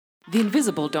The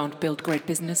invisible don't build great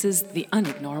businesses, the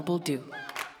unignorable do.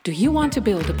 Do you want to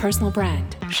build a personal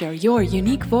brand? Share your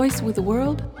unique voice with the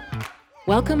world?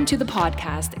 Welcome to the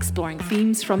podcast exploring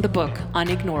themes from the book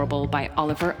Unignorable by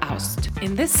Oliver Aust.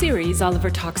 In this series, Oliver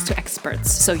talks to experts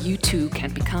so you too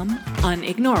can become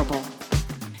unignorable.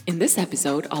 In this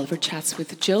episode, Oliver chats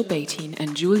with Jill Beatine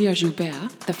and Julia Joubert,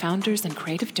 the founders and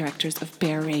creative directors of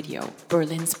Bear Radio,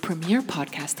 Berlin's premier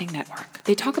podcasting network.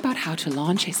 They talk about how to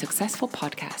launch a successful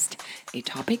podcast, a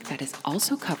topic that is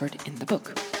also covered in the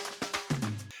book.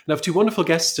 I have two wonderful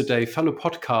guests today, fellow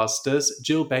podcasters,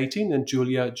 Jill Beatine and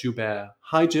Julia Joubert.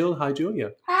 Hi, Jill. Hi,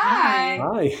 Julia. Hi.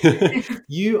 Hi.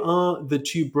 You are the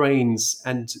two brains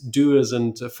and doers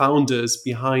and founders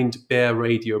behind Bear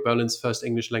Radio, Berlin's first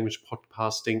English language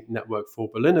podcasting network for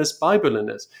Berliners by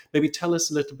Berliners. Maybe tell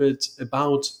us a little bit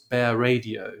about Bear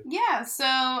Radio. Yeah, so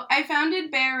I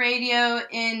founded Bear Radio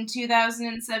in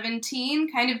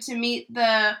 2017, kind of to meet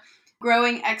the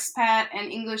growing expat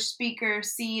and English speaker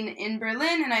scene in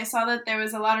Berlin, and I saw that there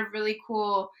was a lot of really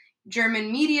cool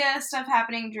German media stuff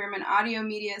happening, German audio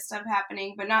media stuff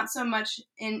happening, but not so much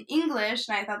in English,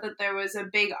 and I thought that there was a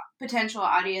big potential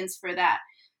audience for that.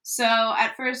 So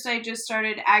at first I just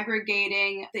started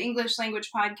aggregating the English language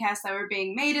podcasts that were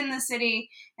being made in the city,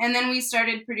 and then we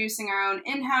started producing our own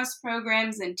in-house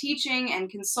programs and teaching and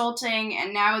consulting,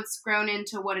 and now it's grown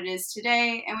into what it is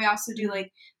today. And we also do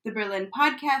like the Berlin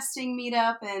podcasting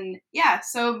meetup, and yeah,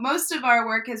 so most of our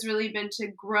work has really been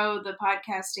to grow the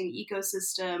podcasting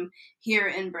ecosystem here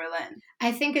in Berlin.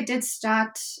 I think it did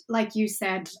start, like you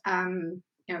said,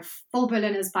 for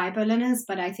Berliners by Berliners,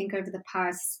 but I think over the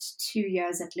past 2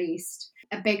 years at least,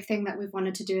 a big thing that we've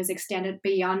wanted to do is extend it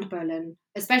beyond Berlin,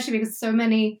 especially because so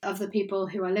many of the people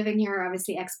who are living here are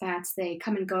obviously expats. They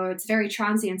come and go. It's a very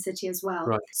transient city as well.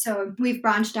 Right. So we've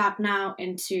branched out now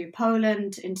into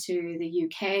Poland, into the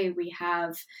UK. We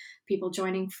have people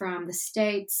joining from the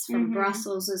States, from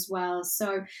Brussels as well.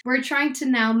 So we're trying to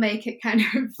now make it kind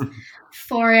of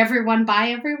for everyone, by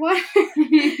everyone.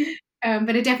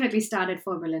 But it definitely started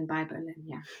for Berlin, by Berlin,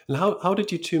 yeah. And how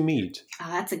did you two meet?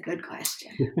 Oh, that's a good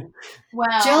question.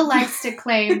 Well, Jill likes to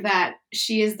claim that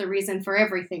she is the reason for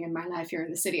everything in my life here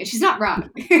in the city, and she's not wrong.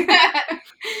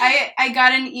 I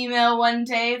got an email one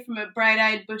day from a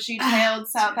bright-eyed, bushy-tailed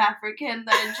South African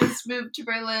that had just moved to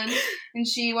Berlin, and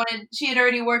she had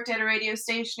already worked at a radio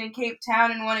station in Cape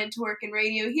Town and wanted to work in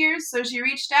radio here, so she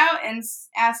reached out and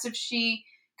asked if she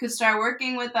could start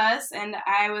working with us, and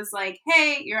I was like,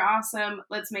 hey, you're awesome,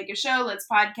 let's make a show, let's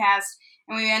podcast.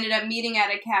 And we ended up meeting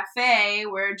at a cafe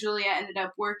where Julia ended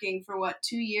up working for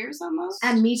 2 years almost?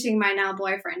 And meeting my now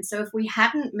boyfriend. So if we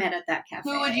hadn't met at that cafe,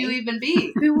 who would you even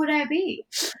be? Who would I be?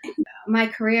 My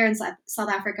career in South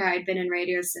Africa, I'd been in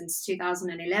radio since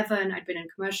 2011. I'd been in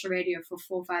commercial radio for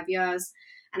 4 or 5 years.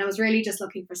 And I was really just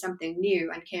looking for something new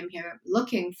and came here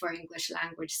looking for English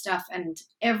language stuff. And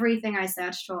everything I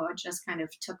searched for just kind of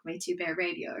took me to Bear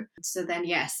Radio. So then,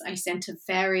 yes, I sent a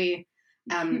very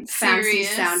fancy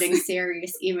sounding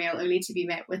serious email only to be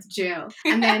met with Jill.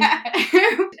 And then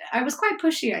I was quite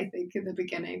pushy, I think, in the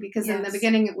beginning, because in the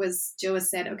beginning it was Jill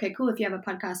said, okay, cool, if you have a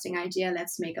podcasting idea,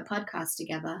 let's make a podcast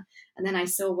together. And then I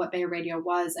saw what Bear Radio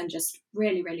was and just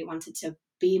really, really wanted to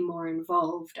be more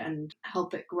involved and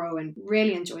help it grow, and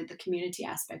really enjoyed the community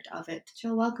aspect of it.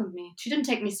 Jill welcomed me. She didn't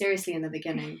take me seriously in the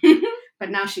beginning,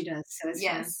 but now she does, so it's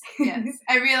yes, fun. Yes.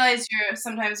 I realize you're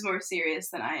sometimes more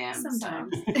serious than I am.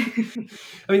 Sometimes. So.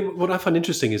 I mean, what I find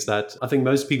interesting is that I think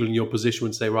most people in your position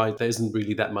would say, right, there isn't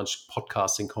really that much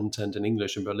podcasting content in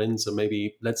English in Berlin, so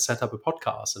maybe let's set up a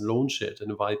podcast and launch it and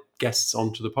invite guests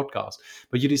onto the podcast.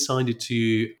 But you decided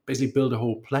to basically build a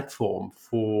whole platform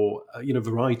for, a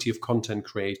variety of content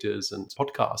creators and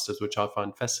podcasters, which I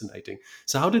find fascinating.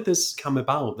 So how did this come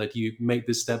about that you made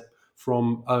this step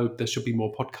from, there should be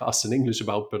more podcasts in English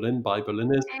about Berlin by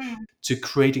Berliners, to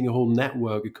creating a whole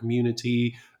network, a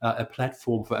community, a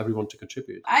platform for everyone to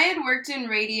contribute? I had worked in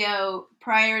radio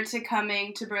prior to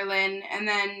coming to Berlin, and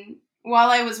then while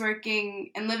I was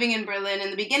working and living in Berlin,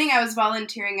 in the beginning I was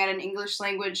volunteering at an English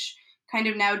language kind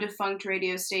of now defunct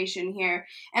radio station here.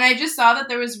 And I just saw that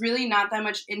there was really not that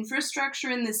much infrastructure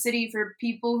in the city for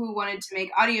people who wanted to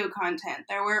make audio content.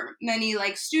 There weren't many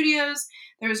studios.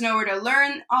 There was nowhere to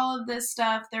learn all of this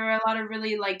stuff. There were a lot of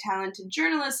really talented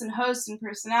journalists and hosts and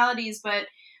personalities, but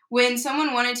when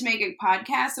someone wanted to make a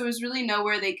podcast, there was really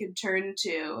nowhere they could turn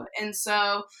to. And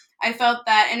so I felt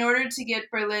that in order to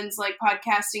get Berlin's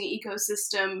podcasting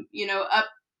ecosystem, up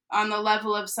on the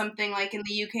level of something like in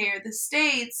the UK or the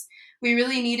States, we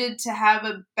really needed to have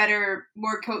a better,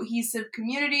 more cohesive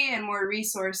community and more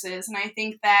resources. And I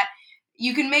think that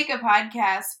you can make a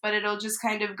podcast, but it'll just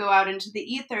kind of go out into the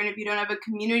ether. And if you don't have a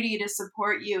community to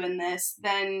support you in this,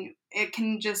 then it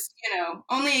can just,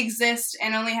 only exist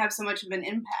and only have so much of an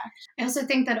impact. I also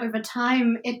think that over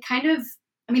time, it kind of,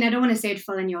 I mean, I don't want to say it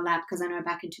fell in your lap, because I know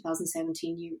back in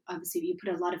 2017, you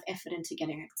put a lot of effort into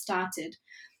getting it started.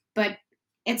 But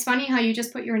it's funny how you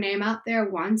just put your name out there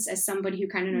once as somebody who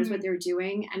kind of knows what they're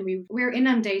doing. And we're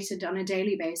inundated on a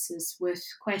daily basis with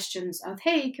questions of,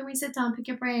 hey, can we sit down, pick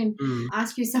your brain,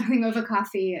 ask you something over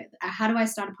coffee? How do I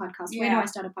start a podcast? Yeah. Where do I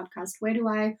start a podcast? Where do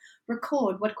I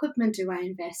record? What equipment do I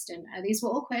invest in? These were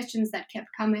all questions that kept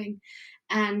coming.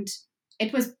 And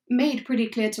it was made pretty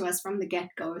clear to us from the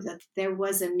get-go that there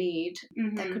was a need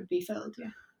that could be filled. Yeah.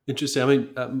 Interesting. I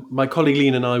mean, my colleague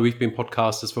Lean and I, we've been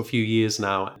podcasters for a few years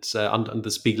now. It's under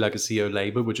the Speak Like a CEO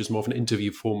label, which is more of an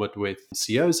interview format with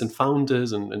CEOs and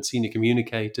founders and senior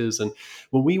communicators. And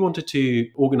when we wanted to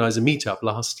organize a meetup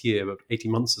last year, about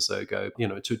 18 months or so ago,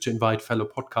 to invite fellow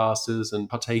podcasters and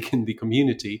partake in the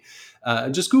community,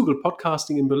 just Google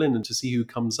podcasting in Berlin and to see who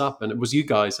comes up. And it was you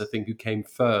guys, I think, who came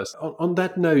first. On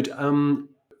that note,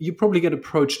 you probably get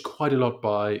approached quite a lot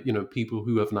by, people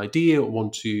who have an idea or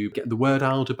want to get the word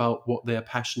out about what they're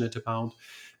passionate about.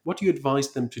 What do you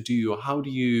advise them to do, or how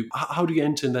do you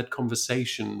enter in that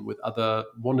conversation with other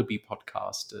wannabe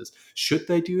podcasters? Should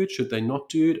they do it? Should they not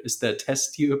do it? Is there a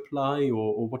test you apply,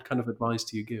 or what kind of advice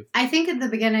do you give? I think at the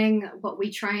beginning, what we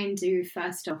try and do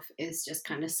first off is just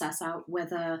kind of suss out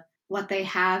whether what they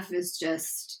have is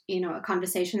just, a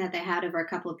conversation that they had over a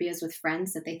couple of beers with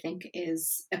friends that they think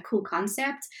is a cool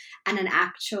concept, and an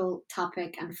actual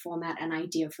topic and format and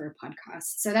idea for a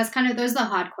podcast. So those are the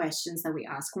hard questions that we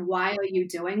ask. Why are you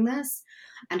doing this?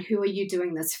 And who are you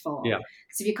doing this for? Yeah.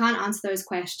 So if you can't answer those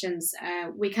questions,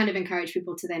 we kind of encourage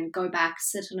people to then go back,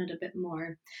 sit on it a bit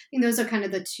more. I think those are kind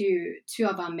of the two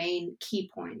of our main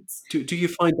key points. Do you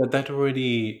find that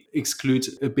already excludes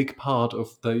a big part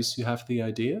of those who have the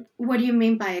idea? What do you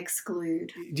mean by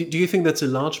exclude? Do you think that's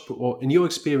or in your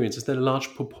experience, is that a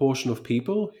large proportion of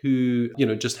people who,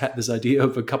 just had this idea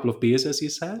of a couple of beers, as you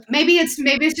said? Maybe it's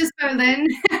just Berlin.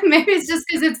 Maybe it's just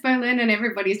because it's Berlin and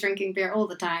everybody's drinking beer all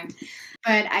the time.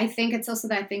 But I think it's also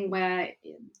that thing where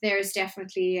there's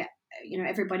definitely,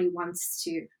 everybody wants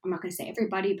to, I'm not going to say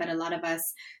everybody, but a lot of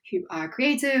us who are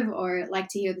creative or like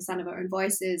to hear the sound of our own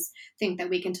voices think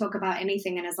that we can talk about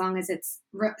anything. And as long as it's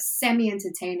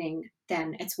semi-entertaining,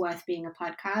 then it's worth being a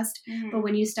podcast. But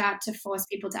when you start to force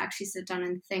people to actually sit down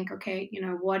and think, okay,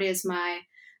 what is my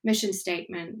mission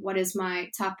statement? What is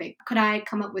my topic? Could I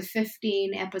come up with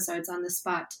 15 episodes on the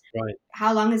spot? Right.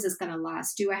 How long is this going to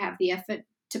last? Do I have the effort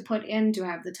to put in? Do I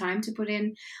have the time to put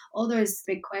in? All those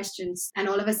big questions. And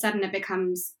all of a sudden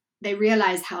they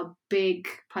realize how big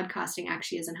podcasting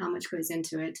actually is and how much goes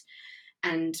into it.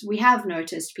 And we have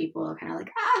noticed people are kind of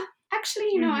like,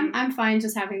 actually, I'm fine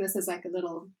just having this as like a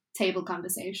little table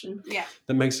conversation. Yeah.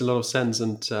 That makes a lot of sense.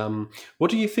 And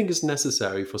what do you think is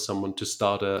necessary for someone to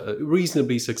start a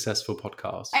reasonably successful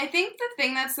podcast? I think the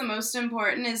thing that's the most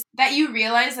important is that you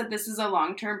realize that this is a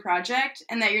long-term project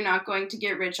and that you're not going to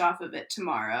get rich off of it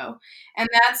tomorrow. And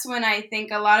that's when I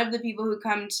think a lot of the people who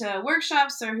come to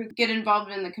workshops or who get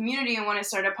involved in the community and want to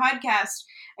start a podcast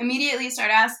immediately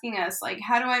start asking us, like,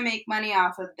 how do I make money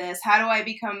off of this? How do I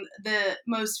become the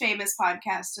most famous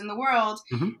podcast in the world?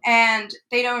 And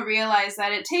they don't realize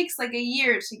that it takes like a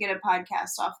year to get a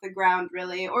podcast off the ground,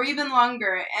 really, or even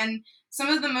longer. And some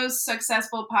of the most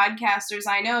successful podcasters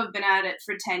I know have been at it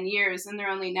for 10 years and they're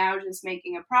only now just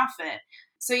making a profit.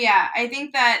 So yeah, I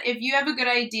think that if you have a good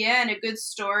idea and a good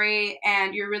story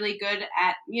and you're really good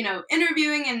at,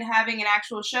 interviewing and having an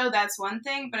actual show, that's one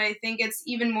thing. But I think it's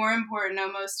even more important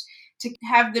almost to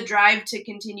have the drive to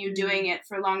continue doing it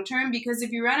for long term, because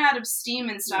if you run out of steam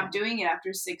and stop doing it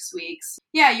after 6 weeks,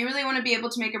 you really want to be able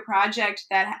to make a project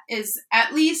that is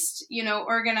at least,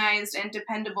 organized and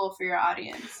dependable for your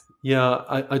audience. Yeah,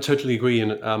 I totally agree.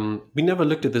 And we never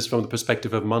looked at this from the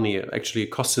perspective of money. Actually, it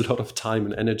costs a lot of time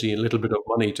and energy and a little bit of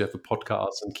money to have a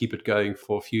podcast and keep it going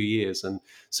for a few years. And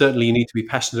certainly you need to be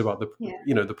passionate about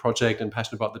the project and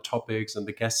passionate about the topics and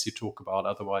the guests you talk about.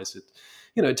 Otherwise,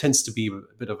 it tends to be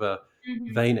a bit of a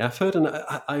vain effort. And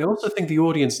I also think the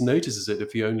audience notices it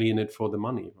if you're only in it for the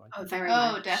money, right? Oh, very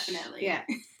much. Oh, definitely. Yeah,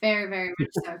 very, very much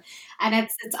so. And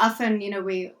it's often,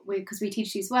 we because we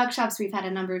teach these workshops, we've had a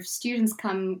number of students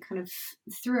come kind of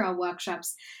through our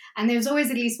workshops. And there's always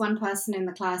at least one person in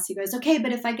the class who goes, okay,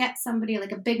 but if I get somebody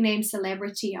like a big name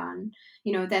celebrity on,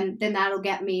 then that'll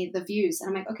get me the views. And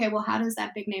I'm like, okay, well, how does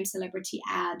that big name celebrity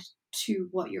add to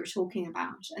what you're talking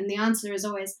about? And the answer is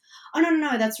always, oh,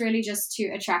 no, that's really just to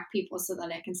attract people so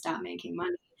that I can start making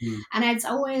money. And it's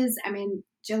always,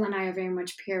 Jill and I are very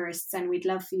much purists, and we'd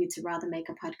love for you to rather make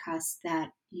a podcast that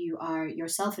you are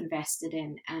yourself invested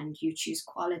in and you choose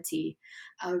quality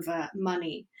over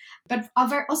money. But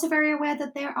are also very aware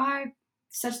that there are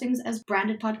such things as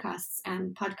branded podcasts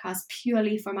and podcasts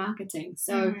purely for marketing.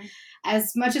 So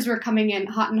as much as we're coming in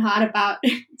hot and hard about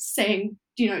saying,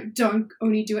 don't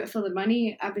only do it for the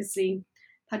money, obviously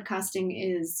podcasting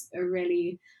is a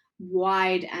really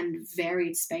wide and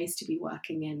varied space to be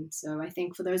working in. So I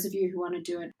think for those of you who want to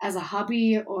do it as a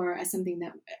hobby or as something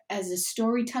that as a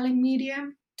storytelling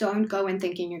medium, don't go in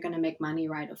thinking you're going to make money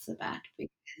right off the bat,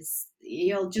 because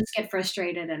you'll just get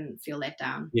frustrated and feel let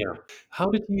down. Yeah.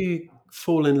 How did you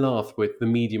fall in love with the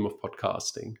medium of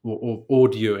podcasting or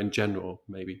audio in general,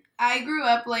 maybe? I grew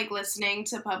up listening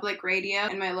to public radio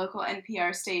in my local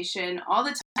NPR station all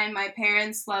the time. My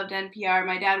parents loved NPR.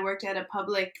 My dad worked at a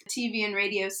public TV and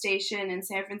radio station in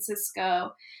San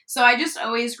Francisco. So I just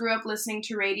always grew up listening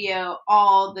to radio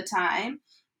all the time,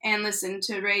 and listened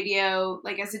to radio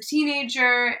as a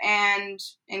teenager, and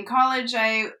in college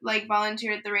I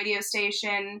volunteered at the radio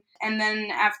station, and then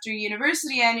after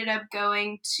university I ended up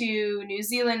going to New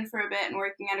Zealand for a bit and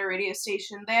working at a radio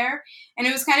station there. And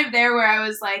it was kind of there where I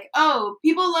was like, oh,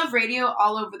 people love radio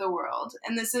all over the world,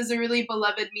 and this is a really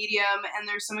beloved medium, and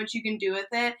there's so much you can do with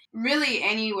it really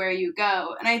anywhere you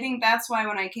go. And I think that's why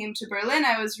when I came to Berlin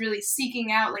I was really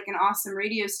seeking out an awesome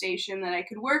radio station that I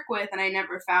could work with, and I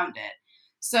never found it.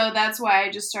 So that's why I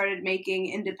just started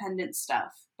making independent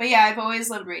stuff. But yeah, I've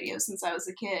always loved radio since I was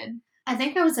a kid. I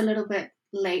think I was a little bit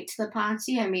late to the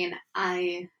party. I mean,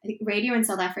 I think radio in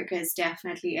South Africa is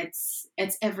definitely,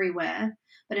 it's everywhere.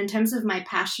 But in terms of my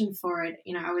passion for it,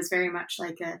 I was very much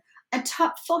like a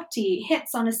top 40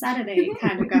 hits on a Saturday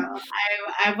kind of girl.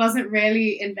 I wasn't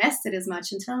really invested as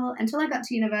much until I got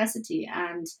to university,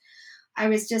 and I'd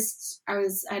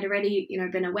already,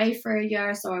 been away for a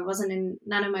year, so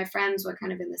none of my friends were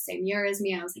kind of in the same year as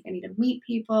me. I was like, I need to meet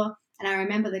people. And I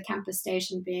remember the campus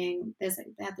station they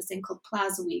had this thing called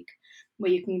Plaza Week, where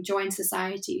you can join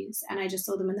societies. And I just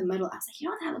saw them in the middle. I was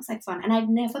like, that looks like fun. And I'd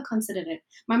never considered it.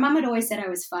 My mum had always said I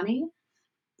was funny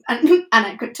and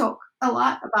I could talk a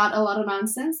lot about a lot of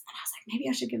nonsense. And I was like, maybe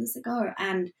I should give this a go.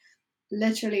 And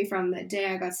literally from the day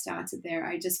I got started there,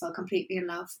 I just fell completely in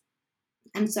love.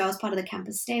 And so I was part of the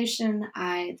campus station.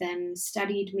 I then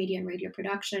studied media and radio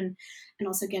production, and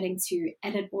also getting to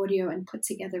edit audio and put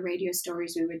together radio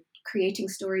stories. We were creating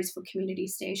stories for community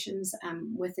stations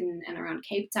within and around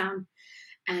Cape Town.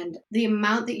 And the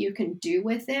amount that you can do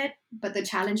with it, but the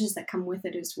challenges that come with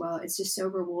it as well, it's just so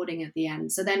rewarding at the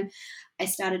end. So then I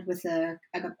started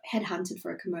I got headhunted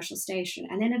for a commercial station.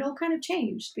 And then it all kind of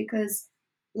changed because,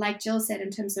 like Jill said, in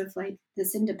terms of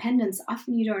this independence,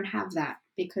 often you don't have that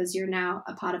because you're now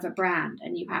a part of a brand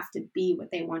and you have to be what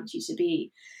they want you to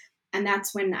be. And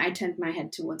that's when I turned my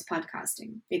head towards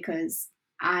podcasting, because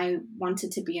I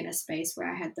wanted to be in a space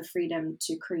where I had the freedom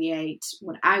to create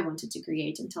what I wanted to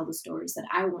create and tell the stories that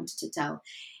I wanted to tell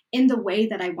in the way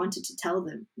that I wanted to tell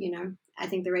them. I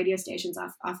think the radio stations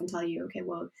often tell you, okay,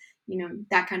 well,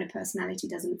 that kind of personality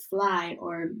doesn't fly,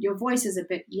 or your voice is a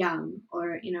bit young,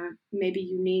 or, maybe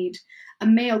you need a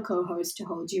male co-host to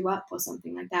hold you up or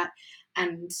something like that.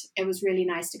 And it was really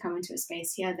nice to come into a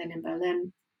space here then in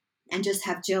Berlin and just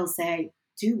have Jill say,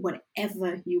 do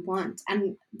whatever you want.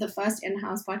 And the first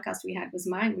in-house podcast we had was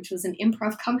mine, which was an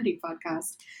improv comedy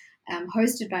podcast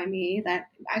hosted by me, that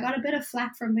I got a bit of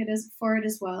flack for it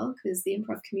as well, because the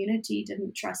improv community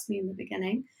didn't trust me in the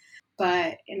beginning.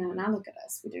 But, now look at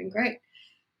us, we're doing great.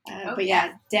 But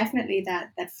yeah, definitely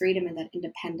that freedom and that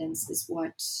independence is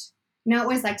what, I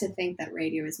always like to think that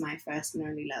radio is my first and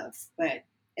only love, but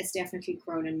it's definitely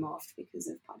grown and morphed because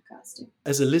of podcasting.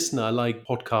 As a listener, I like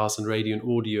podcasts and radio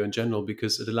and audio in general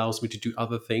because it allows me to do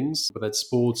other things, whether it's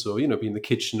sports or, be in the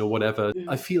kitchen or whatever.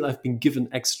 I feel I've been given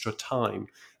extra time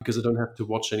because I don't have to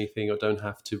watch anything or don't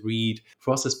have to read.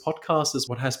 For us as podcasters,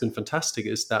 what has been fantastic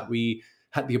is that we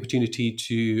had the opportunity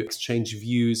to exchange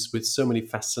views with so many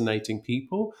fascinating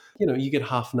people. You get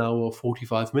half an hour or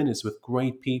 45 minutes with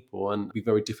great people, and it'd be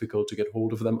very difficult to get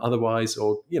hold of them otherwise,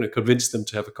 or, convince them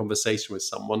to have a conversation with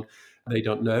someone they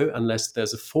don't know unless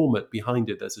there's a format behind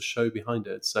it, there's a show behind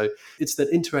it. So it's that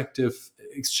interactive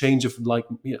exchange of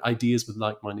ideas with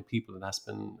like-minded people that has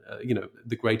been,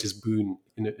 the greatest boon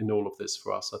in all of this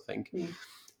for us, I think. Yeah.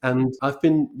 And I've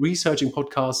been researching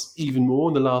podcasts even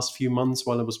more in the last few months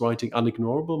while I was writing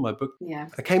Unignorable, my book. Yeah.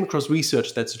 I came across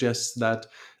research that suggests that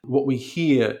what we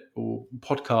hear or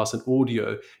podcast and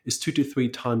audio is 2 to 3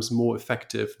 times more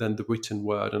effective than the written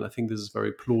word. And I think this is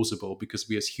very plausible because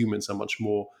we as humans are much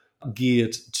more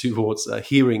geared towards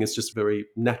hearing. It's just very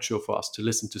natural for us to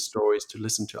listen to stories, to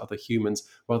listen to other humans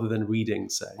rather than reading,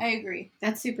 say. I agree.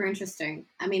 That's super interesting.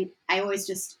 I mean, I always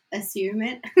just assume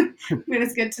it, but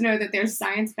it's good to know that there's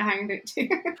science behind it too.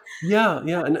 Yeah,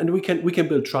 and we can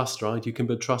build trust, right? You can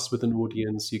build trust with an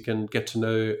audience. You can get to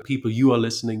know people you are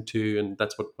listening to, and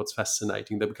that's what's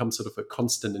fascinating. They become sort of a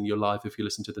constant in your life if you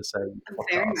listen to the same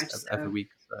Very podcast much every so. week.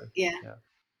 So, Yeah. yeah.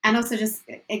 And also just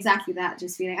exactly that,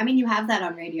 just feeling, I mean, you have that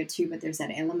on radio too, but there's that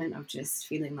element of just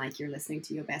feeling like you're listening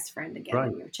to your best friend again Right.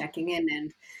 and you're checking in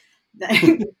and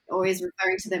always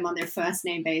referring to them on their first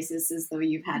name basis as though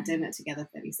you've had dinner together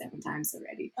 37 times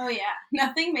already. Oh yeah,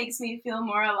 nothing makes me feel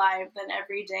more alive than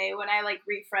every day when I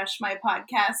refresh my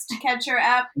podcast catcher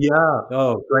app. Yeah.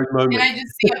 Oh, great moment. And I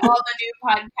just see all the new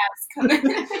podcasts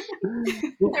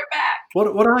coming. They're back.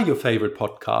 What are your favorite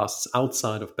podcasts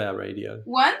outside of Bear Radio?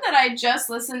 One that I just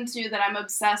listened to that I'm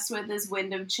obsessed with is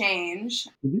Wind of Change.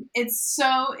 Mm-hmm. It's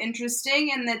so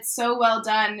interesting and it's so well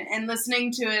done. And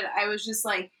listening to it, I was just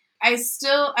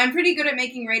I'm pretty good at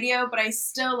making radio, but I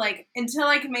still until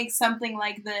I can make something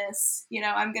like this,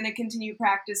 I'm going to continue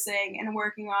practicing and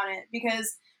working on it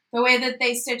because the way that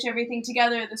they stitch everything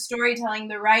together, the storytelling,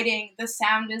 the writing, the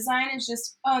sound design is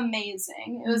just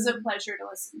amazing. It was a pleasure to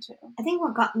listen to. I think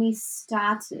what got me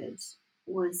started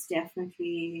was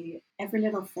definitely Every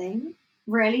Little Thing.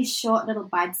 Really short little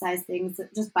bite-sized things,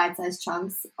 just bite-sized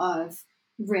chunks of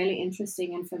really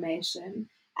interesting information.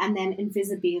 And then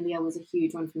Invisibilia was a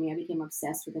huge one for me. I became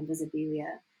obsessed with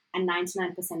Invisibilia. And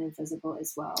 99% Invisible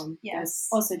as well. Yes. There's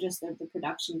also just the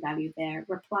production value there.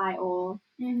 Reply All.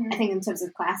 Mm-hmm. I think in terms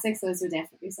of classics, those are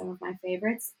definitely some of my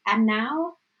favorites. And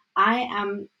now I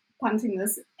am punting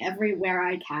this everywhere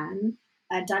I can.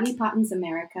 Dolly Parton's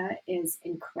America is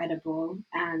incredible.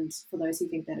 And for those who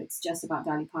think that it's just about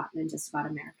Dolly Parton and just about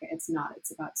America, it's not.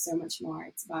 It's about so much more.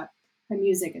 It's about her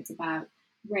music. It's about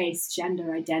race,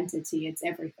 gender, identity. It's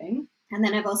everything. And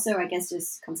then I've also, I guess,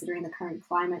 just considering the current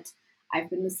climate, I've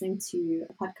been listening to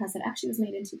a podcast that actually was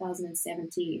made in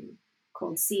 2017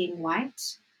 called Seeing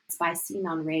White. It's by Scene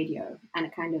on Radio, and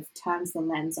it kind of turns the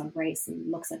lens on race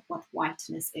and looks at what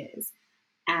whiteness is.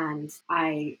 And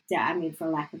I mean, for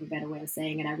lack of a better way of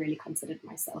saying it, I really considered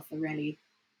myself a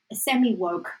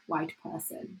semi-woke white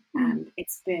person. And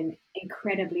it's been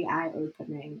incredibly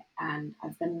eye-opening, and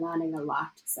I've been learning a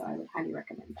lot. So I would highly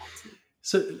recommend that to you.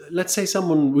 So let's say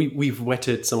we've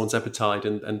whetted someone's appetite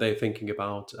and they're thinking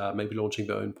about maybe launching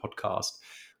their own podcast.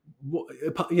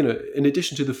 In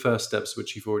addition to the first steps,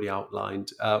 which you've already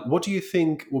outlined, what do you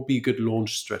think would be a good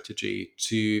launch strategy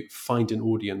to find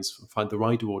the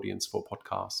right audience for a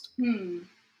podcast?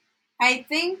 I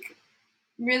think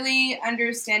really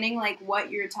understanding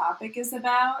what your topic is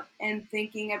about and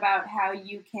thinking about how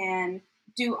you can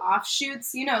do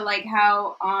offshoots,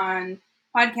 how on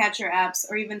podcatcher apps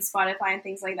or even Spotify and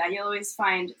things like that, you'll always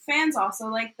find fans also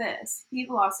like this,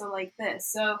 people also like this.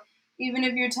 So even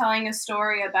if you're telling a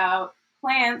story about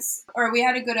plants, or we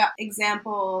had a good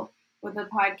example with a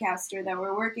podcaster that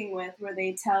we're working with where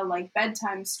they tell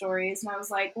bedtime stories. And I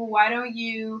was like, well, why don't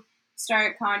you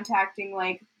start contacting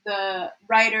the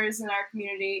writers in our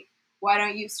community? Why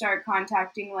don't you start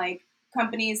contacting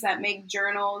companies that make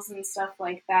journals and stuff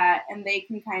like that, and they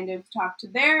can kind of talk to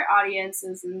their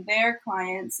audiences and their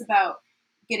clients about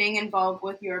getting involved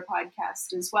with your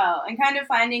podcast as well, and kind of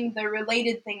finding the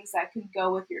related things that could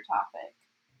go with your topic.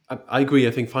 I agree.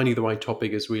 I think finding the right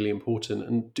topic is really important.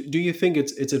 And do you think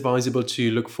it's advisable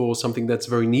to look for something that's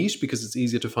very niche because it's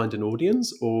easier to find an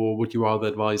audience, or would you rather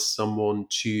advise someone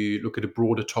to look at a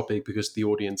broader topic because the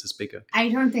audience is bigger? I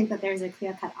don't think that there's a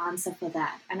clear-cut answer for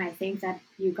that. And I think that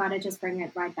you got to just bring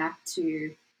it right back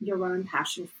to your own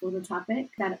passion for the topic.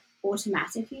 That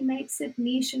automatically makes it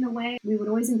niche in a way. We would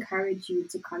always encourage you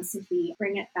to constantly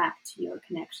bring it back to your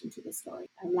connection to the story.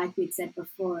 And like we'd said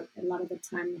before, a lot of the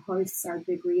time the hosts are a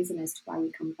big reason as to why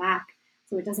we come back.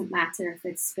 So it doesn't matter if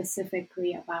it's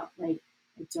specifically about, like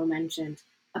Jill mentioned,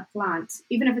 a plant.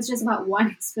 Even if it's just about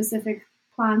one specific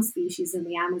plant species in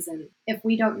the Amazon, if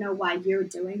we don't know why you're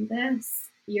doing this,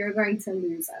 you're going to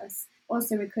lose us.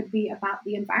 Also, it could be about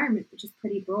the environment, which is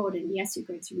pretty broad. And yes, you're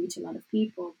going to reach a lot of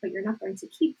people, but you're not going to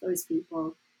keep those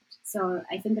people. So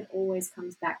I think it always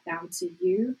comes back down to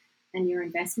you and your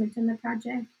investment in the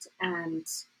project. And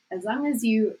as long as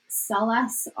you sell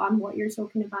us on what you're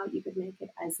talking about, you could make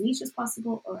it as niche as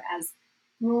possible or as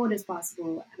broad as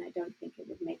possible. And I don't think it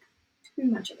would make too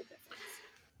much of a difference.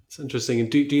 It's interesting.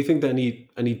 And do you think there are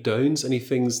any don'ts, any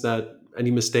things that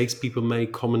any mistakes people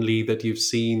make commonly that you've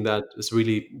seen that is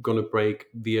really going to break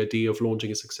the idea of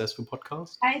launching a successful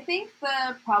podcast? I think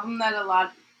the problem that a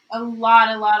lot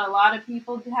of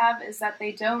people have is that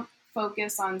they don't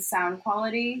focus on sound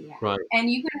quality. Yeah. Right. And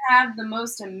you can have the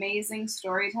most amazing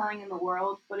storytelling in the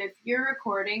world, but if you're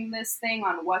recording this thing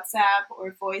on WhatsApp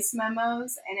or voice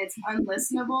memos and it's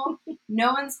unlistenable,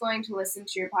 no one's going to listen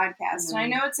to your podcast. And I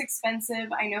know it's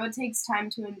expensive. I know it takes time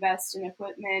to invest in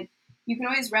equipment. You can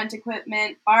always rent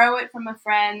equipment, borrow it from a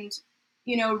friend,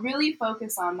 really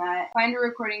focus on that. Find a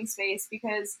recording space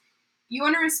because you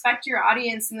want to respect your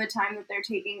audience and the time that they're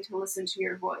taking to listen to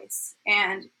your voice.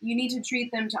 And you need to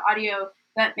treat them to audio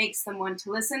that makes them want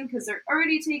to listen because they're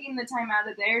already taking the time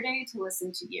out of their day to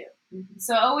listen to you. Mm-hmm.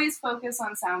 So always focus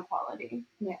on sound quality.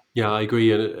 Yeah, I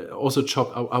agree. And also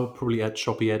I would probably add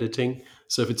choppy editing.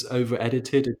 So if it's over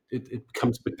edited, it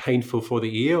becomes a bit painful for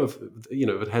the ear. If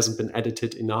it hasn't been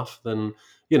edited enough, then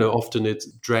often it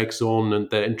drags on and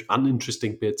there are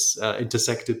uninteresting bits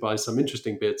intersected by some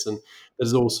interesting bits. And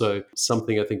there's also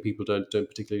something I think people don't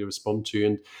particularly respond to.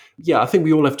 And yeah, I think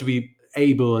we all have to be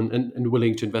able and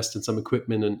willing to invest in some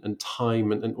equipment and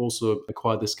time and also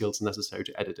acquire the skills necessary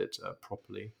to edit it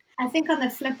properly. I think on the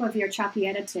flip of your choppy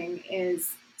editing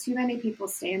is too many people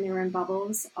stay in their own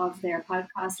bubbles of their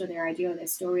podcast or their idea or their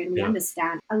story. And we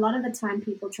understand a lot of the time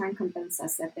people try and convince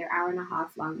us that their hour and a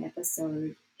half long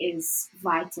episode is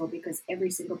vital because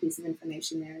every single piece of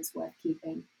information there is worth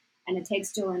keeping. And it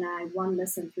takes Jill and I one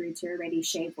listen through to already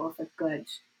shave off a good,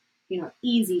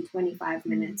 easy 25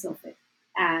 minutes of it.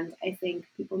 And I think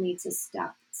people need to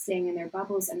stop staying in their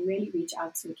bubbles and really reach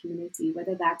out to the community,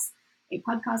 whether that's a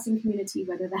podcasting community,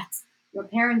 whether that's your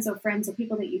parents or friends or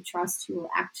people that you trust who will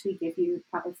actually give you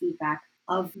proper feedback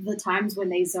of the times when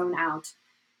they zone out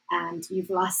and you've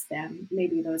lost them.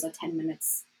 Maybe those are 10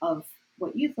 minutes of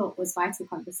what you thought was vital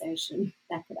conversation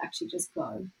that could actually just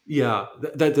go. Yeah,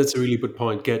 that's a really good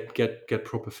point. Get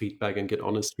proper feedback and get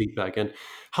honest feedback. And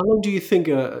how long do you think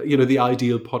the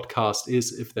ideal podcast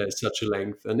is if there's such a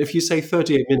length? And if you say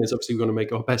 38 minutes, obviously we're going to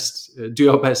make our best,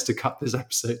 do our best to cut this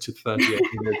episode to 38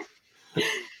 minutes.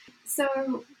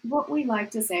 So what we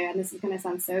like to say, and this is going to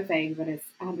sound so vague, but it's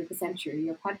 100% true,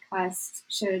 your podcast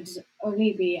should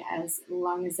only be as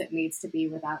long as it needs to be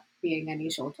without being any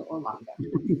shorter or longer,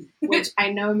 which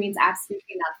I know means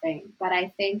absolutely nothing. But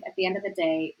I think at the end of the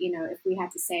day, if we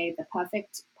had to say the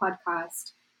perfect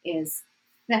podcast is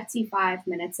 35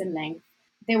 minutes in length,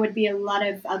 there would be a lot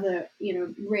of other,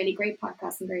 really great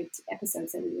podcasts and great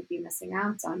episodes that we would be missing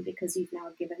out on because you've now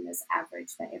given this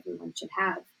average that everyone should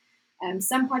have.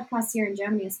 Some podcasts here in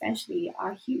Germany especially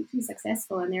are hugely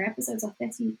successful and their episodes are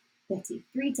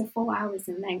 3 to 4 hours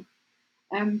in length,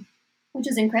 which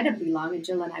is incredibly long. And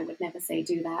Jill and I would never say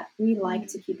do that. We like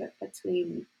to keep it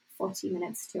between 40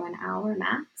 minutes to an hour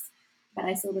max. But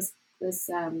I saw this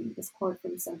quote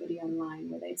from somebody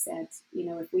online where they said,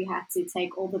 if we had to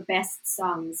take all the best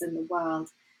songs in the world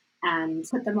and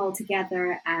put them all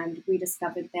together, and we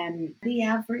discovered then the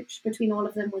average between all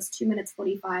of them was 2 minutes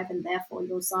 45, and therefore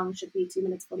your song should be 2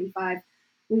 minutes 45,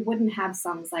 we wouldn't have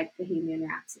songs like Bohemian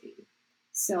Rhapsody.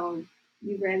 So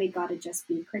you really got to just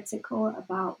be critical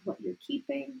about what you're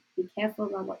keeping, be careful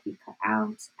about what you cut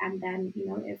out, and then,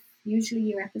 if usually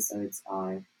your episodes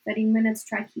are 30 minutes,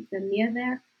 try to keep them near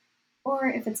there. Or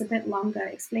if it's a bit longer,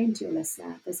 explain to your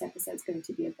listener, this episode's going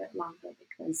to be a bit longer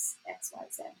because X, Y,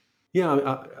 Z. Yeah,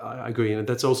 I agree. And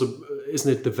that's also,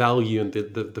 isn't it the value and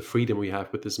the freedom we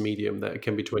have with this medium that it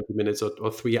can be 20 minutes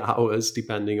or 3 hours,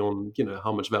 depending on,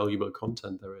 how much valuable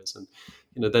content there is. And,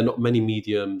 there are not many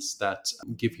mediums that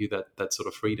give you that sort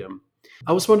of freedom.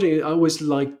 I was wondering, I always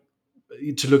like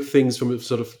to look things from a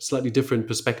sort of slightly different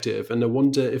perspective. And I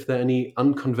wonder if there are any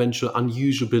unconventional,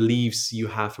 unusual beliefs you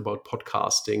have about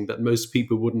podcasting that most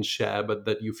people wouldn't share, but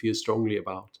that you feel strongly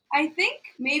about. I think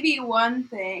maybe one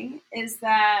thing is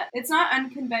that it's not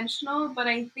unconventional, but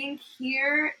I think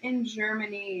here in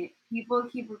Germany, people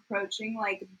keep approaching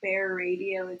like Bear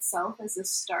Radio itself as a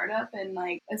startup and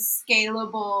like a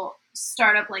scalable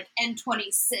startup like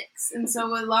N26. And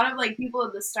so a lot of like people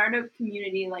in the startup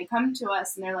community like come to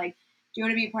us and they're like, do you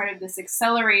want to be part of this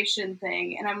acceleration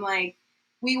thing? And I'm like,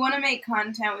 we want to make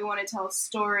content, we want to tell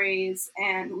stories,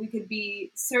 and we could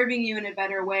be serving you in a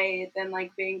better way than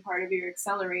like being part of your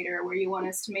accelerator where you want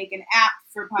us to make an app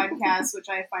for podcasts, which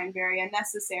I find very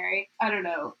unnecessary. I don't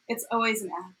know. It's always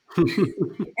an app.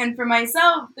 And for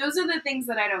myself, those are the things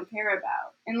that I don't care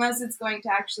about, unless it's going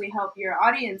to actually help your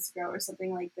audience grow or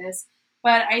something like this.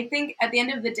 But I think at the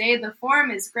end of the day, the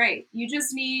form is great. You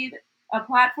just need a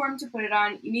platform to put it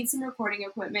on, you need some recording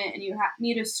equipment, and you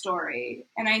need a story.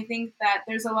 And I think that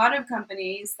there's a lot of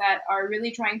companies that are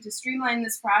really trying to streamline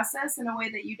this process in a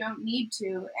way that you don't need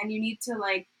to, and you need to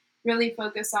like really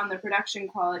focus on the production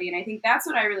quality. And I think that's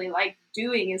what I really like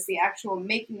doing is the actual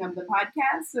making of the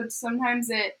podcast. So sometimes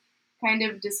it kind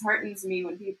of disheartens me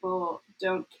when people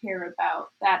don't care about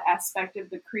that aspect of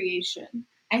the creation.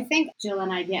 I think Jill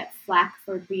and I get flack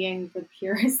for being the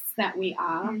purists that we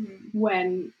are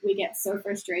when we get so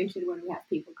frustrated when we have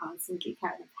people constantly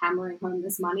kind of hammering home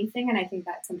this money thing. And I think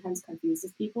that sometimes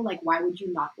confuses people. Like, why would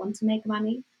you not want to make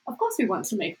money? Of course we want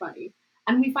to make money.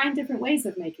 And we find different ways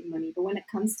of making money. But when it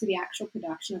comes to the actual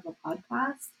production of a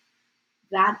podcast,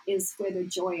 that is where the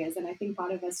joy is. And I think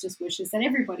part of us just wishes that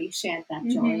everybody shared that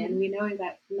joy. And we know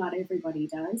that not everybody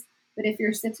does. But if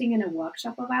you're sitting in a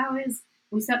workshop of ours,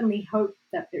 we certainly hope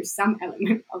that there's some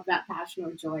element of that passion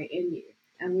or joy in you.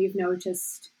 And we've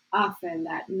noticed often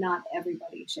that not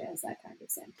everybody shares that kind of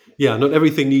sentiment. Yeah, not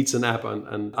everything needs an app,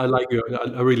 and I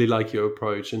really like your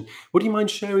approach. And would you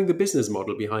mind sharing the business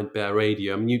model behind Bear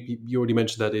Radio? I mean, you already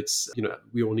mentioned that it's,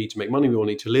 we all need to make money, we all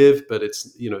need to live, but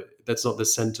it's, that's not the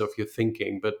center of your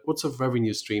thinking. But what sort of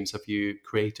revenue streams have you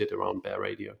created around Bear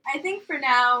Radio? I think for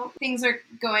now, things are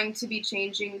going to be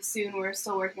changing soon. We're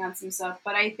still working on some stuff.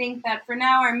 But I think that for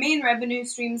now, our main revenue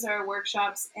streams are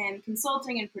workshops and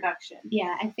consulting and production.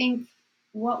 Yeah, I think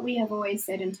what we have always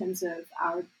said in terms of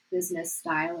our business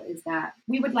style is that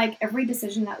we would like every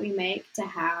decision that we make to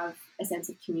have a sense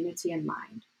of community in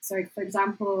mind. So, for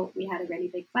example, we had a really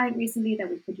big client recently that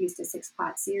we produced a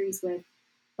 6-part series with,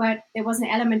 but there was an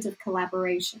element of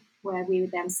collaboration where we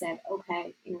then said,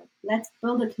 okay, let's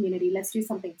build a community, let's do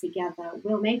something together,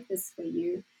 we'll make this for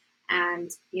you.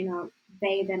 And,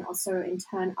 they then also in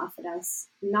turn offered us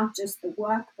not just the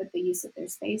work, but the use of their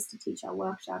space to teach our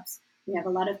workshops. We have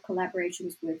a lot of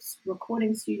collaborations with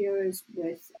recording studios,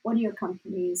 with audio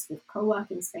companies, with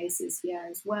co-working spaces here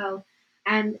as well.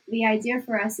 And the idea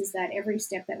for us is that every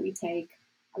step that we take,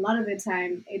 a lot of the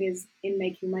time it is in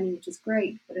making money, which is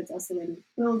great, but it's also in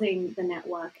building the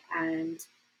network and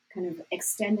kind of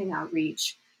extending our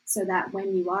reach so that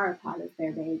when you are a part of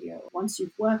Bear Radio, once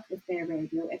you've worked with Bear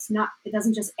Radio, it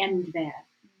doesn't just end there.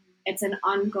 It's an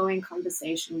ongoing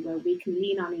conversation where we can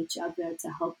lean on each other to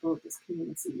help build this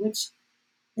community, which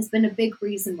has been a big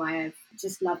reason why I've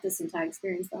just loved this entire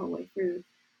experience the whole way through.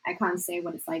 I can't say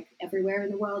what it's like everywhere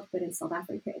in the world, but in South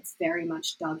Africa, it's very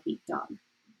much dog eat dog.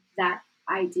 That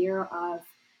idea of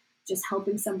just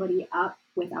helping somebody up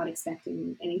without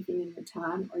expecting anything in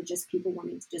return, or just people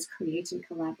wanting to just create and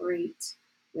collaborate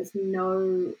with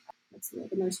no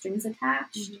strings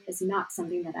attached, is not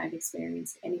something that I've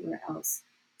experienced anywhere else.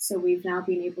 So we've now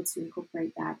been able to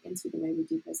incorporate that into the way we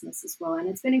do business as well. And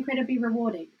it's been incredibly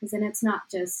rewarding because then it's not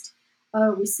just,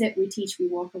 oh, we sit, we teach, we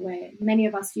walk away. Many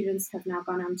of our students have now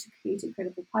gone on to create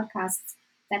incredible podcasts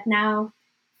that now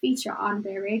feature on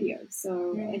Bear Radio.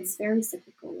 So it's very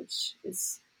cyclical, which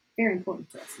is very important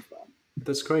to us as well.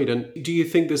 That's great. And do you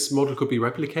think this model could be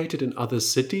replicated in other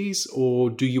cities, or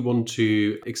do you want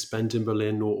to expand in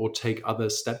Berlin or take other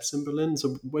steps in Berlin?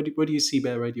 So where do you see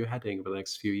Bear Radio heading over the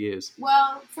next few years?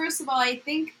 Well, first of all, I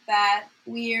think that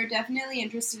we are definitely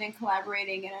interested in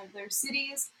collaborating in other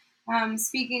cities.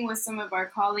 Speaking with some of our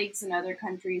colleagues in other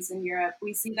countries in Europe,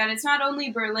 we see that it's not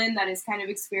only Berlin that is kind of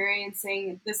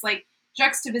experiencing this like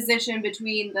juxtaposition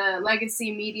between the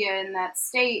legacy media in that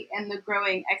state and the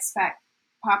growing expat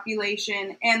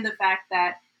population, and the fact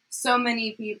that so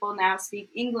many people now speak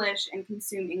English and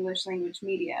consume English language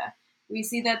media. We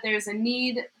see that there's a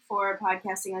need for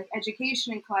podcasting like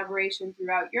education and collaboration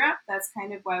throughout Europe. That's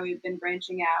kind of why we've been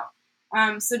branching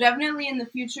out. So definitely in the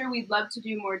future, we'd love to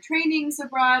do more trainings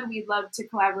abroad. We'd love to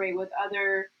collaborate with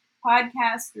other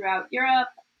podcasts throughout Europe,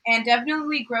 and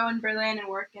definitely grow in Berlin and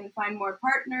work and find more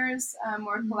partners,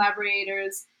 more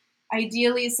collaborators.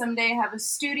 Ideally, someday have a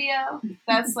studio.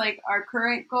 That's like our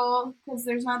current goal because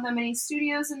there's not that many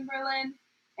studios in Berlin.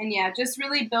 And yeah, just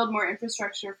really build more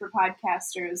infrastructure for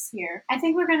podcasters here. I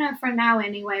think we're going to, for now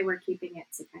anyway, we're keeping it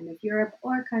to kind of Europe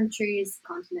or countries,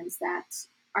 continents that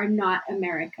are not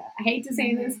America. I hate to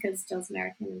say this because Jill's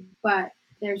American, but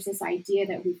there's this idea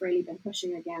that we've really been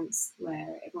pushing against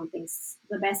where everyone thinks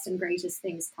the best and greatest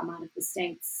things come out of the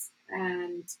States.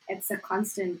 And it's a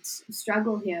constant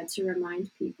struggle here to remind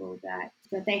people that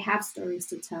they have stories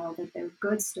to tell, that they're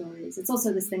good stories. It's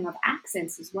also this thing of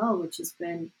accents as well, which has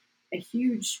been a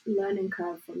huge learning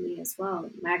curve for me as well.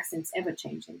 My accent's ever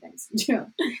changing, thanks to Jill.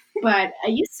 But I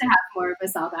used to have more of a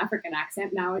South African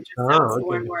accent. Now it just sounds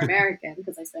more and more American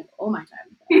because I spend all my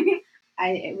time with that.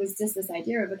 It was just this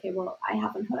idea of, okay, well, I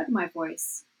haven't heard my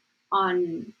voice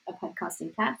on a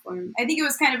podcasting platform. I think it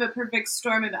was kind of a perfect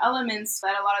storm of elements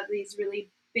that a lot of these really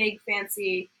big,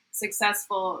 fancy,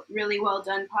 successful, really well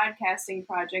done podcasting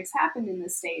projects happened in the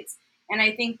States. And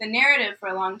I think the narrative for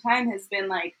a long time has been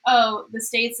like, oh, the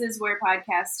States is where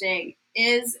podcasting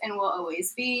is and will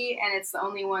always be, and it's the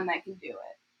only one that can do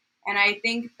it. And I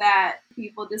think that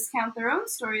people discount their own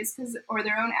stories or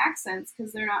their own accents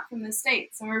because they're not from the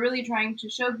States. And we're really trying to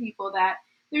show people that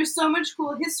there's so much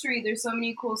cool history, there's so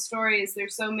many cool stories,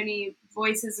 there's so many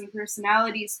voices and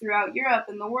personalities throughout Europe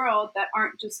and the world that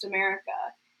aren't just America.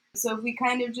 So if we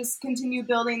kind of just continue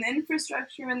building the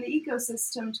infrastructure and the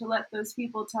ecosystem to let those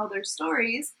people tell their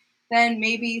stories, then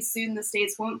maybe soon the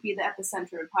States won't be the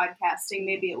epicenter of podcasting.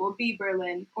 Maybe it will be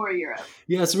Berlin or Europe.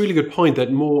 Yeah, it's a really good point that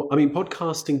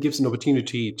podcasting gives an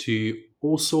opportunity to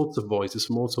all sorts of voices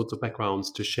from all sorts of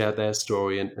backgrounds to share their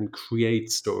story and create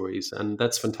stories. And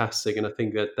that's fantastic. And I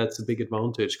think that that's a big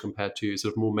advantage compared to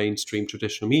sort of more mainstream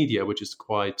traditional media, which is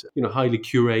quite, highly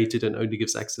curated and only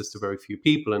gives access to very few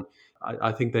people. And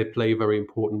I think they play a very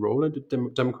important role in a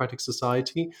democratic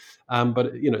society.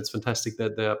 But it's fantastic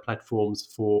that there are platforms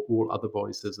for all other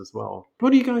voices as well.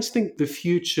 What do you guys think the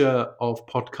future of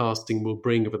podcasting will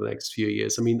bring over the next few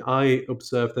years? I mean, I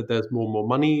observe that there's more and more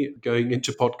money going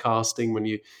into podcasting when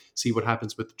you see what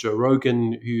happens with Joe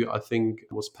Rogan, who I think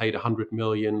was paid 100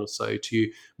 million or so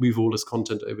to move all his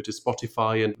content over to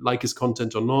Spotify. And like his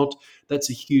content or not, that's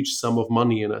a huge sum of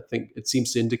money. And I think it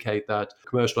seems to indicate that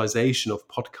commercialization of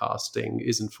podcasting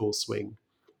is in full swing.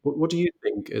 What do you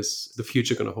think is the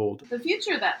future going to hold? The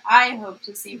future that I hope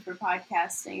to see for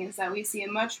podcasting is that we see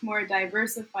a much more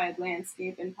diversified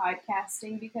landscape in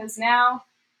podcasting, because now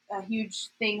a huge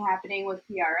thing happening with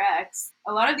PRX.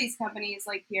 A lot of these companies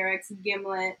like PRX and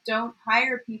Gimlet don't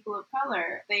hire people of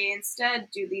color. They instead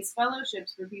do these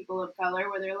fellowships for people of color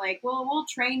where they're like, well, we'll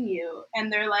train you.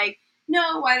 And they're like,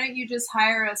 no, why don't you just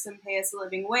hire us and pay us a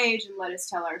living wage and let us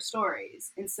tell our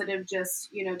stories instead of just,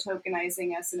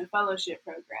 tokenizing us in a fellowship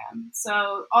program.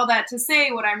 So all that to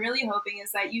say, what I'm really hoping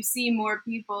is that you see more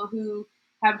people who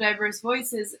have diverse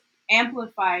voices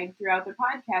amplified throughout the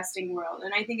podcasting world.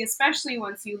 And I think especially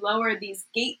once you lower these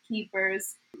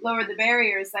gatekeepers, lower the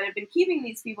barriers that have been keeping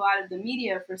these people out of the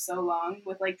media for so long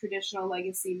with like traditional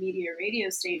legacy media radio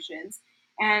stations,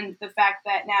 and the fact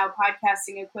that now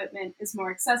podcasting equipment is more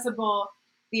accessible,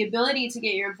 the ability to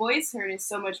get your voice heard is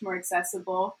so much more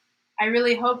accessible. I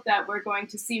really hope that we're going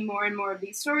to see more and more of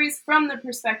these stories from the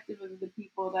perspective of the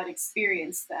people that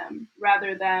experience them,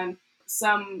 rather than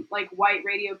some like white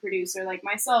radio producer like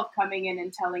myself coming in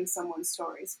and telling someone's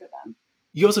stories for them.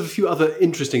 You also have a few other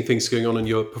interesting things going on in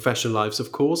your professional lives,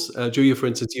 of course. Julia, for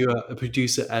instance, you are a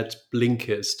producer at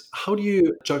Blinkist. How do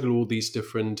you juggle all these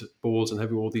different balls and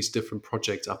having all these different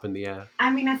projects up in the air?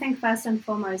 I mean, I think first and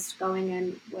foremost, going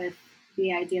in with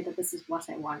the idea that this is what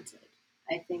I wanted.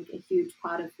 I think a huge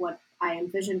part of what I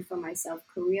envisioned for myself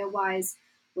career-wise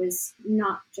was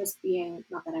not just being,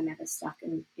 not that I'm ever stuck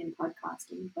in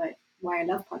podcasting, but why I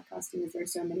love podcasting is there are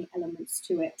so many elements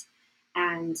to it.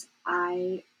 And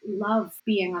I love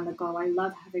being on the go. I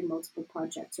love having multiple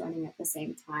projects running at the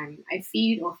same time. I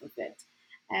feed off of it.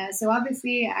 So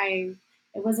obviously it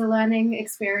was a learning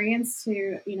experience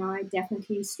to, I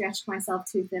definitely stretched myself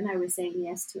too thin. I was saying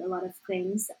yes to a lot of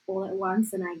things all at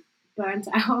once and I burnt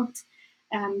out.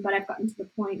 But I've gotten to the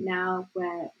point now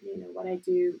where, what I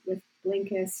do with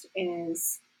Blinkist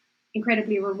is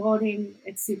incredibly rewarding.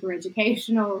 It's super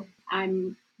educational.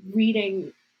 I'm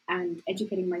reading and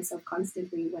educating myself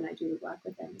constantly when I do the work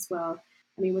with them as well.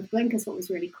 I mean, with Blinkist, what was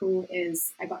really cool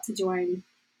is I got to join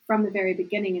from the very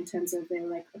beginning in terms of they were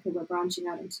like, okay, we're branching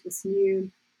out into this new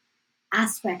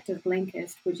aspect of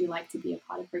Blinkist. Would you like to be a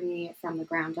part of bringing it from the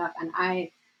ground up? And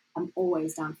I am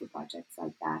always down for projects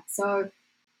like that. So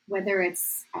whether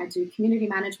it's, I do community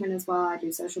management as well, I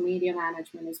do social media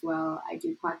management as well, I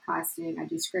do podcasting, I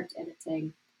do script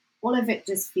editing. All of it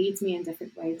just feeds me in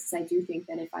different ways, because I do think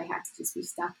that if I had to just be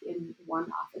stuck in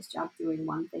one office job doing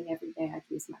one thing every day, I'd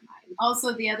lose my mind.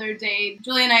 Also, the other day,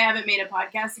 Julia and I haven't made a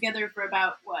podcast together for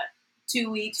about,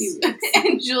 2 weeks? 2 weeks.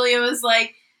 And Julia was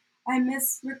like, I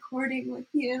miss recording with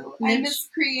you. I miss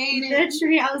creating.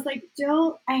 Literally, I was like,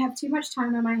 Jill, I have too much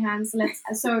time on my hands.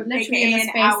 So literally in the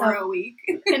space hour a week.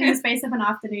 in the space of an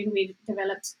afternoon, we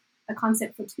developed a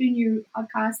concept for 2 new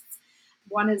podcasts.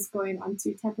 One is going on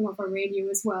to Tempelhofer Radio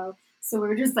as well. So we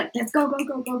were just like, let's go.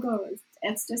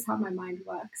 It's just how my mind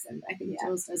works. And I think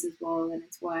Jill's does as well. And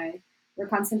it's why we're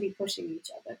constantly pushing each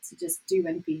other to just do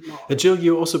and be more. Jill,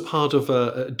 you're also part of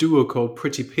a duo called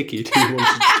Pretty Picky. Do you want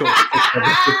to talk about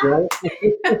this as well?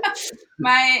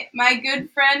 My good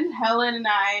friend Helen and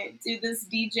I do this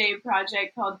DJ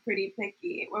project called Pretty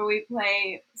Picky, where we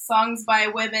play songs by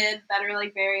women that are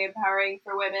like very empowering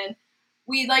for women.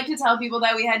 We like to tell people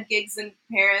that we had gigs in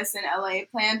Paris and LA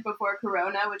planned before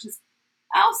Corona, which is,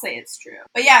 I'll say it's true.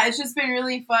 But yeah, it's just been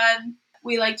really fun.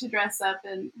 We like to dress up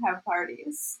and have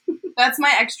parties. That's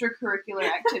my extracurricular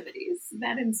activities.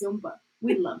 That and Zumba.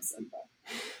 We love Zumba.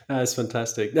 That's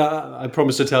fantastic. I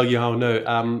promise to tell you how I know.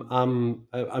 I'm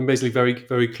basically very,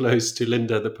 very close to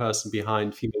Linda, the person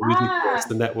behind Female Music Force,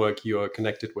 the network you are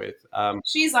connected with.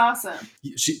 She's awesome.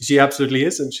 She absolutely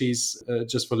is. And she's,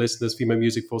 just for listeners, Female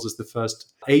Music Force is the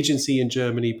first agency in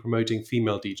Germany promoting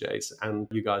female DJs. And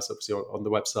you guys obviously are on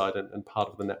the website and part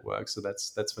of the network. So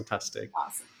that's fantastic.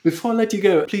 Awesome. Before I let you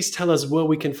go, please tell us where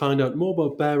we can find out more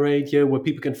about Bear Radio, where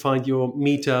people can find your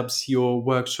meetups, your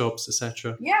workshops,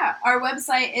 etc. Yeah, our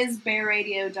website is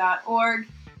bearradio.org,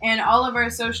 and all of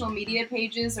our social media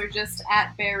pages are just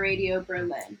at Bear Radio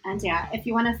Berlin. And yeah, if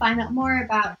you want to find out more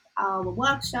about our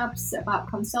workshops, about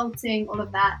consulting, all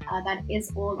of that, that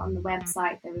is all on the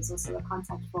website. There is also a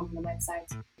contact form on the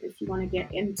website. If you want to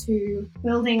get into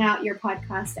building out your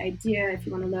podcast idea, if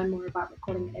you want to learn more about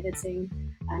recording and editing,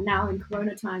 now in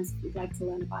Corona times, if you'd like to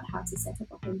learn about how to set up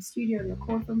a home studio and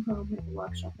record from home, we have a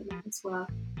workshop in that as well.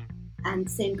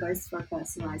 And same goes for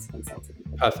personalized consulting.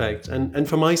 Perfect. And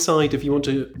from my side, if you want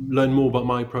to learn more about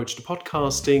my approach to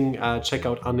podcasting, check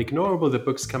out Unignorable. The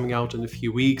book's coming out in a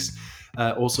few weeks.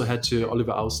 Also head to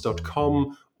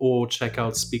oliveraust.com or check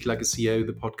out Speak Like a CEO,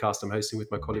 the podcast I'm hosting with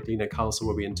my colleague Lena Carlson,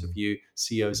 where we interview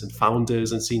CEOs and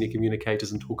founders and senior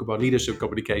communicators and talk about leadership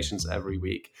communications every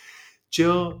week.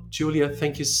 Jill, Julia,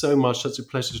 thank you so much. Such a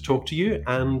pleasure to talk to you,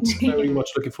 and very much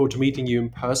looking forward to meeting you in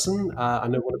person. I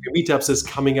know one of your meetups is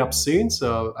coming up soon,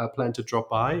 so I plan to drop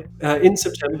by in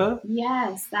September.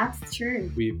 Yes, that's true.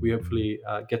 We hopefully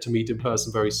get to meet in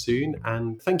person very soon.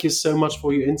 And thank you so much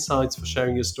for your insights, for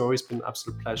sharing your story. It's been an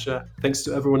absolute pleasure. Thanks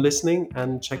to everyone listening,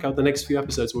 and check out the next few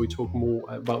episodes where we talk more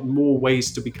about more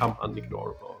ways to become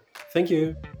unignorable. Thank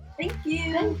you. Thank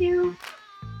you. Thank you.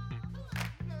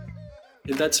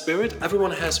 In that spirit,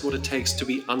 everyone has what it takes to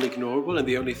be unignorable, and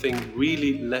the only thing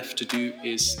really left to do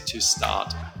is to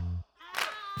start.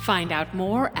 Find out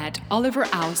more at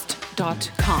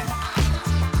oliveraust.com.